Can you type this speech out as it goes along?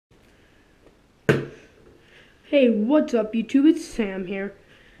Hey, what's up YouTube? It's Sam here.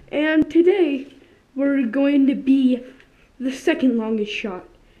 And today we're going to be the second longest shot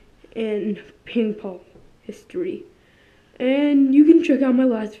in ping pong history. And you can check out my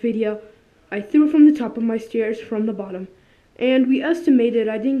last video. I threw it from the top of my stairs from the bottom. And we estimated,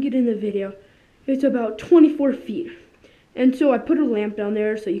 I didn't get in the video, it's about 24 feet. And so I put a lamp down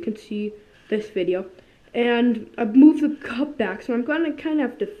there so you can see this video. And I moved the cup back, so I'm going to kind of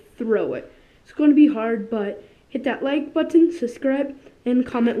have to throw it. It's going to be hard, but hit that like button, subscribe, and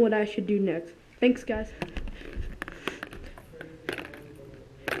comment what I should do next. Thanks, guys.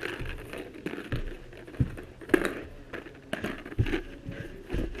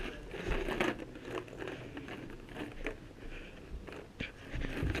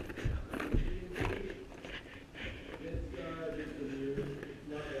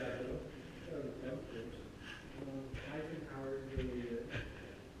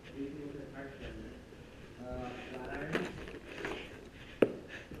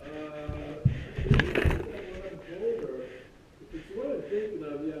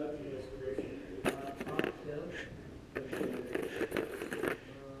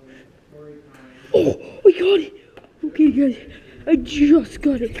 Oh, we got it! Okay, guys, I just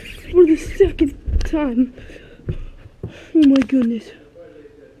got it for the second time. Oh my goodness.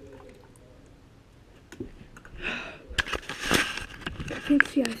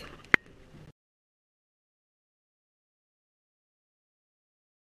 Thanks, guys.